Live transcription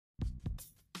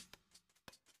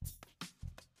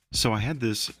So I had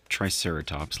this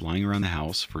Triceratops lying around the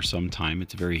house for some time.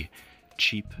 It's a very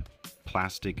cheap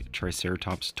plastic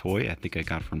Triceratops toy. I think I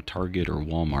got from Target or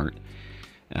Walmart.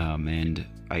 And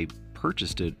I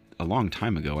purchased it a long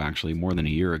time ago, actually, more than a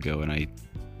year ago. And I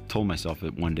told myself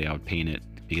that one day I would paint it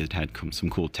because it had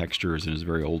some cool textures and it was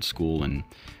very old school and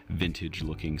vintage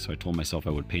looking. So I told myself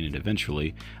I would paint it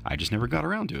eventually. I just never got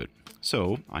around to it.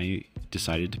 So I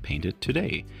decided to paint it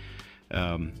today.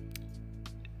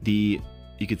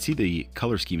 You can see the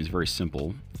color scheme is very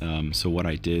simple. So what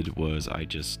I did was I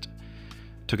just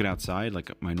took it outside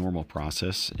like my normal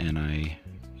process, and I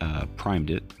primed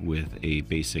it with a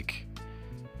basic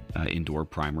indoor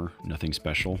primer, nothing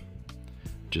special,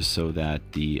 just so that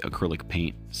the acrylic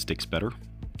paint sticks better,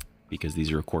 because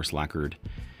these are of course lacquered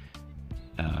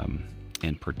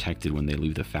and protected when they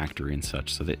leave the factory and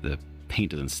such, so that the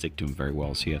paint doesn't stick to them very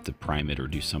well. So you have to prime it or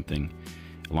do something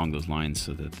along those lines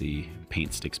so that the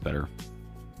paint sticks better.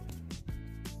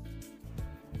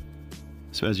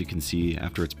 So as you can see,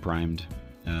 after it's primed,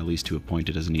 at least to a point,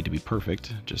 it doesn't need to be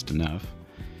perfect, just enough.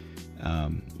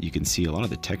 You can see a lot of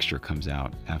the texture comes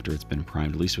out after it's been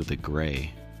primed, at least with the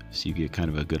gray. So you get kind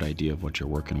of a good idea of what you're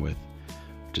working with,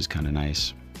 which is kind of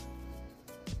nice.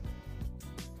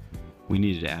 We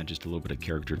needed to add just a little bit of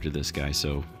character to this guy,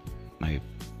 so I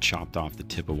chopped off the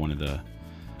tip of one of the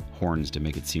horns to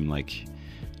make it seem like,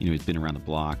 you know, he's been around the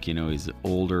block, you know, he's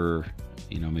older,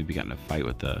 you know, maybe got in a fight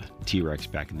with the T-Rex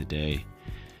back in the day,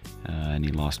 and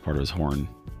he lost part of his horn.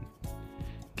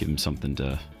 Give him something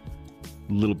to, a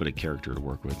little bit of character to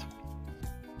work with.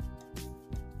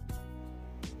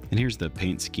 And here's the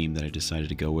paint scheme that I decided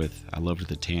to go with. I loved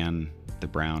the tan, the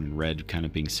brown, and red kind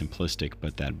of being simplistic,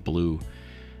 but that blue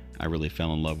I really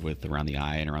fell in love with around the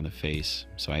eye and around the face.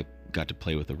 So I got to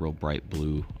play with a real bright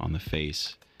blue on the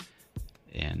face,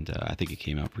 and I think it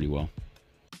came out pretty well.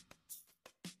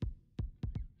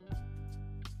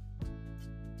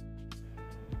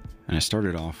 And I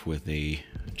started off with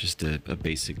just a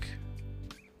basic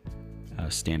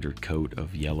standard coat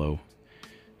of yellow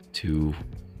to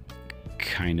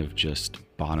kind of just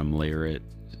bottom layer it,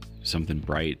 something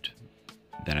bright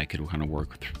that I could kind of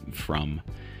work from.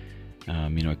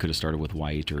 You know, I could have started with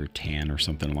white or tan or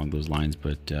something along those lines,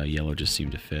 but yellow just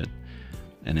seemed to fit.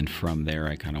 And then from there,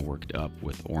 I kind of worked up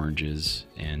with oranges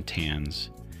and tans,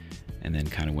 and then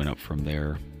kind of went up from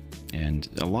there. And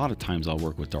a lot of times I'll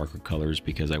work with darker colors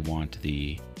because I don't want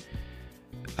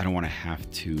to have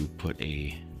to put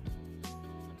a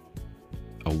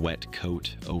wet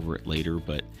coat over it later.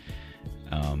 But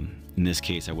in this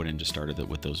case, I wouldn't just started it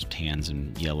with those tans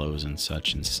and yellows and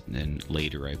such, and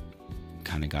later I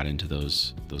kind of got into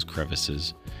those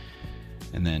crevices.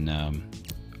 And then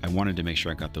I wanted to make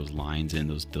sure I got those lines in,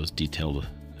 those detailed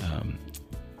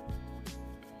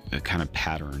kind of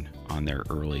pattern on there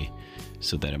early,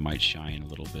 so that it might shine a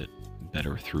little bit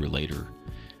better through later.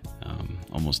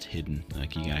 Almost hidden,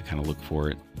 like you gotta kind of look for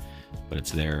it, but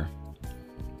it's there.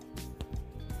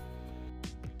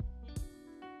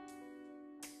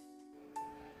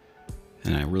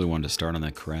 And I really wanted to start on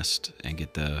that crest and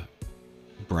get the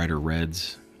brighter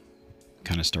reds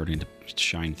kind of starting to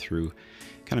shine through.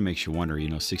 Kind of makes you wonder, you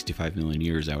know, 65 million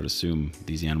years, I would assume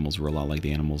these animals were a lot like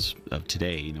the animals of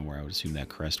today, you know, where I would assume that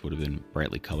crest would have been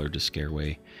brightly colored to scare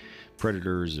away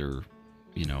predators, or,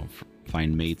 you know,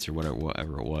 find mates or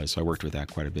whatever it was. So I worked with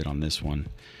that quite a bit on this one.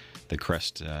 The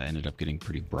crest ended up getting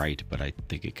pretty bright, but I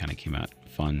think it kind of came out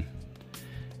fun.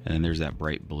 And then there's that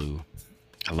bright blue.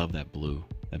 I love that blue.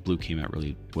 That blue came out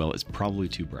really well. It's probably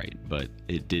too bright, but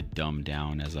it did dumb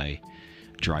down as I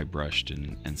dry brushed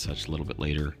and such a little bit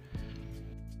later.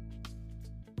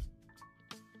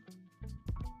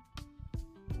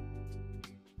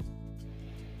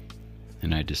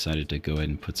 And I decided to go ahead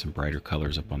and put some brighter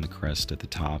colors up on the crest at the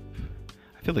top.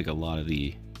 I feel like a lot of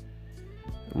the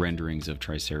renderings of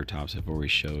Triceratops have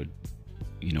always showed,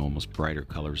 you know, almost brighter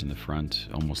colors in the front,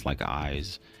 almost like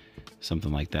eyes,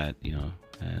 something like that, you know,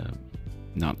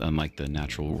 not unlike the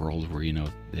natural world where, you know,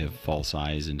 they have false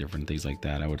eyes and different things like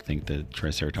that. I would think that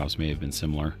Triceratops may have been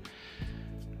similar.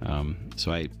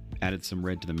 So I added some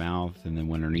red to the mouth and then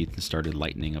went underneath and started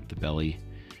lightening up the belly,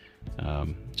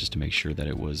 just to make sure that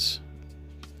it was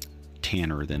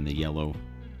tanner than the yellow.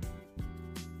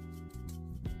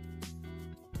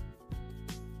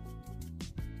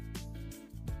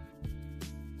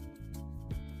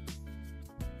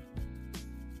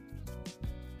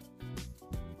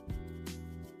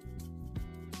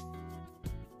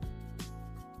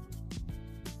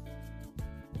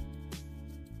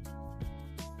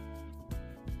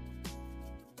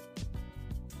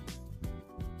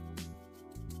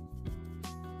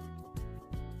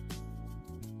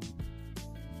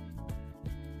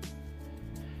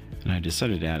 And I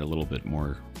decided to add a little bit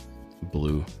more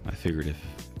blue. I figured if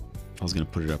I was going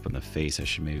to put it up on the face, I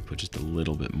should maybe put just a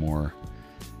little bit more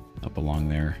up along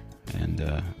there. And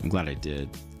I'm glad I did,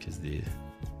 because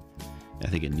I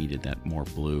think it needed that more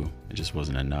blue. It just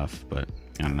wasn't enough, but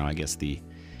I don't know. I guess the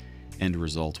end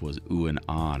result was ooh and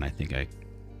ah, and I think I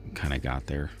kind of got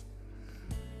there.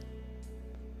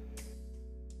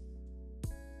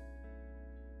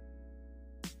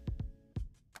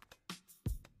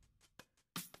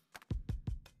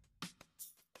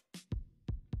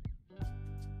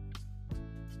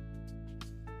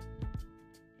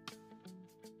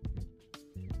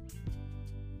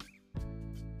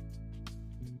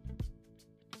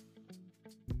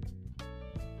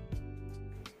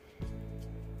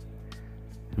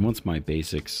 And once my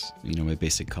basics, my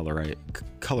basic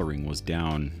coloring was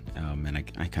down, and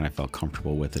I kind of felt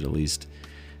comfortable with it, at least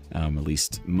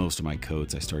most of my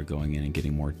coats, I started going in and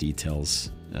getting more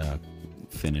details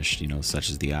finished,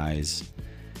 such as the eyes,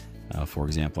 for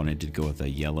example. And I did go with a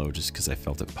yellow just because I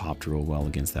felt it popped real well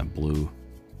against that blue.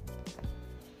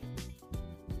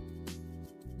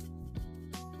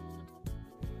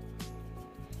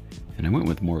 And I went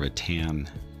with more of a tan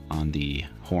on the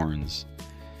horns.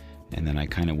 And then I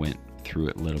kind of went through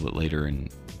it a little bit later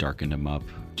and darkened them up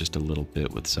just a little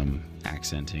bit with some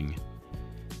accenting.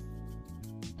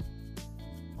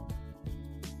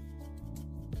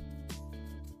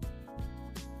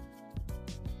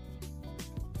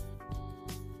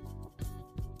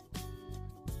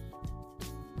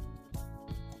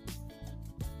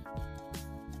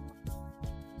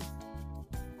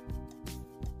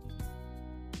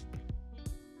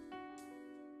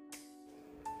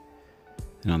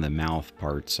 And on the mouth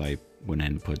parts, I went in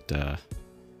and put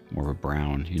more of a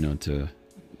brown, to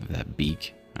that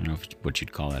beak. I don't know what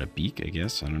you'd call that, a beak, I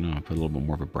guess. I don't know. I put a little bit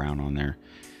more of a brown on there.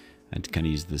 I'd kind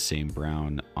of use the same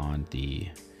brown on the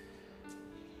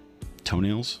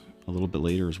toenails a little bit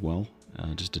later as well,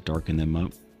 just to darken them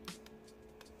up.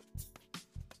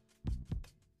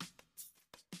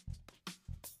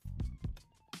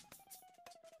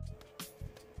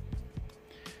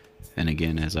 And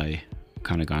again, as I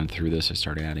kind of gone through this, I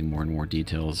started adding more and more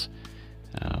details.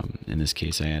 In this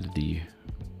case, I added the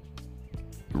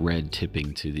red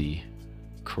tipping to the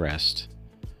crest,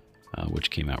 which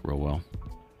came out real well.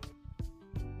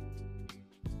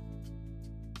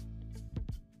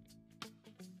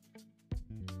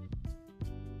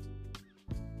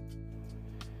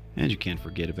 And you can't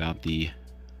forget about the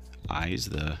eyes,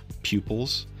 the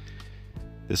pupils.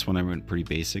 This one I went pretty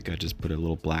basic. I just put a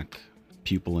little black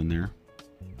pupil in there,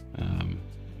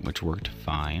 which worked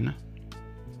fine.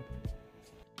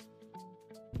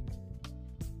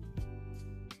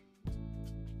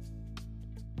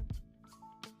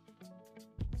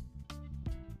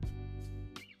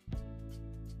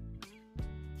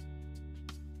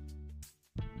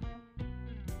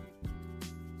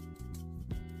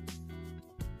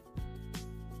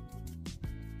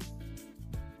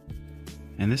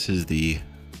 And this is the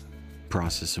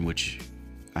process in which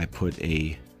I put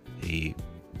a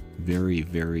very,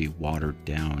 very watered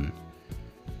down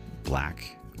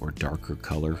black or darker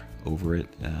color over it.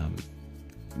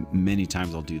 Many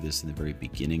times I'll do this in the very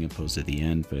beginning opposed to the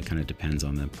end, but it kind of depends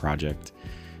on the project.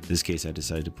 In this case, I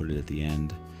decided to put it at the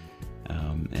end,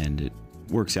 and it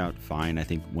works out fine. I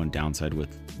think one downside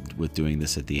with doing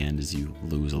this at the end is you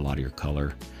lose a lot of your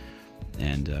color,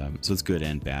 and so it's good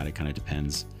and bad. It kind of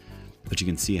depends. But you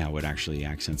can see how it actually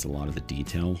accents a lot of the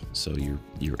detail. So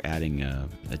you're adding a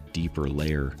deeper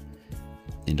layer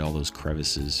into all those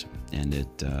crevices, and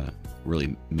it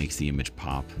really makes the image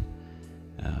pop.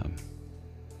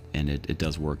 And it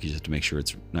does work. You just have to make sure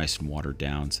it's nice and watered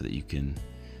down so that you can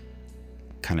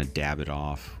kind of dab it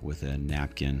off with a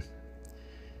napkin.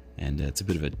 And it's a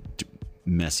bit of a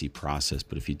messy process,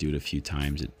 but if you do it a few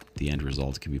times, the end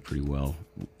result can be pretty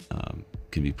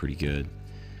good.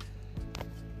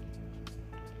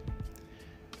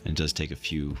 And it does take a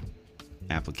few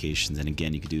applications, and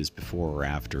again, you could do this before or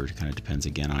after. It kind of depends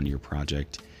again on your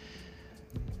project.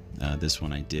 This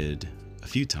one I did a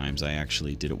few times. I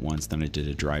actually did it once, then I did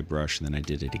a dry brush, and then I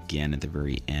did it again at the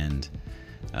very end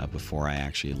before I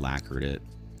actually lacquered it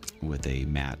with a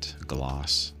matte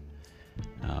gloss.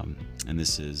 And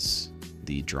this is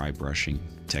the dry brushing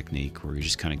technique, where you're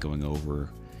just kind of going over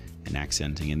and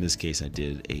accenting. In this case, I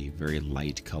did a very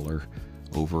light color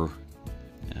over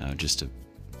just to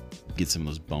get some of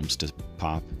those bumps to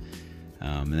pop.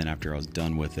 And then after I was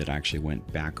done with it, I actually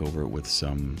went back over it with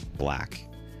some black,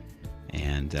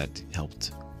 and that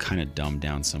helped kind of dumb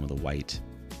down some of the white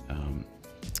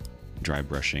dry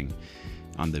brushing.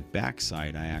 On the back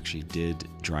side, I actually did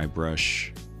dry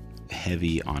brush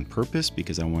heavy on purpose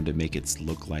because I wanted to make it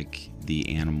look like the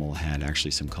animal had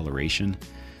actually some coloration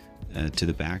to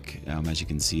the back. As you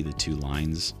can see, the two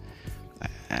lines,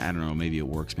 I don't know, maybe it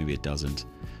works, maybe it doesn't.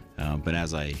 But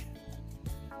as I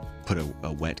put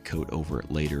a wet coat over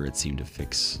it later, it seemed to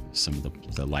fix some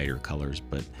of the lighter colors.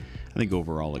 But I think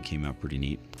overall it came out pretty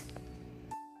neat.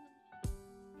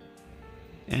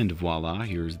 And voila,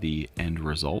 here's the end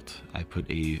result. I put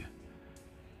a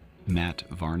matte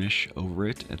varnish over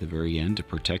it at the very end to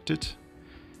protect it.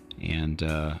 And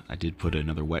I did put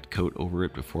another wet coat over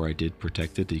it before I did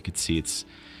protect it. You can see it's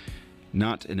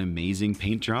not an amazing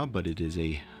paint job, but it is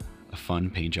a fun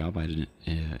paint job. I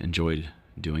enjoyed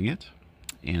doing it.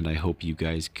 And I hope you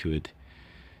guys could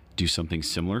do something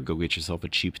similar. Go get yourself a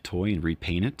cheap toy and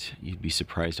repaint it. You'd be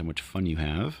surprised how much fun you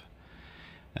have.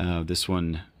 This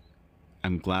one,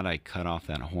 I'm glad I cut off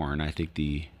that horn. I think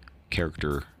the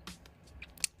character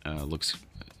looks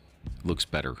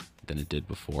better than it did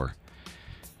before.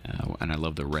 And I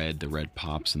love the red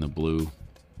pops and the blue.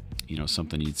 You know,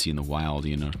 something you'd see in the wild.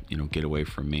 You know, get away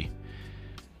from me.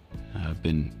 I've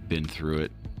been through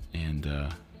it, and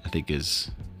I think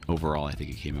overall I think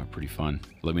it came out pretty fun.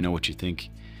 Let me know what you think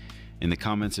in the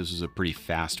comments. This was a pretty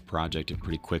fast project, a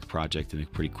pretty quick project, and a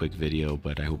pretty quick video.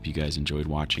 But I hope you guys enjoyed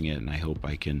watching it, and I hope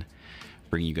I can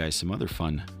bring you guys some other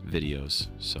fun videos.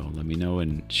 So let me know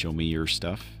and show me your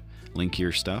stuff. Link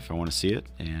your stuff. I want to see it.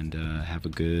 And have a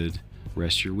good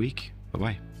rest of your week.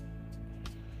 Bye-bye.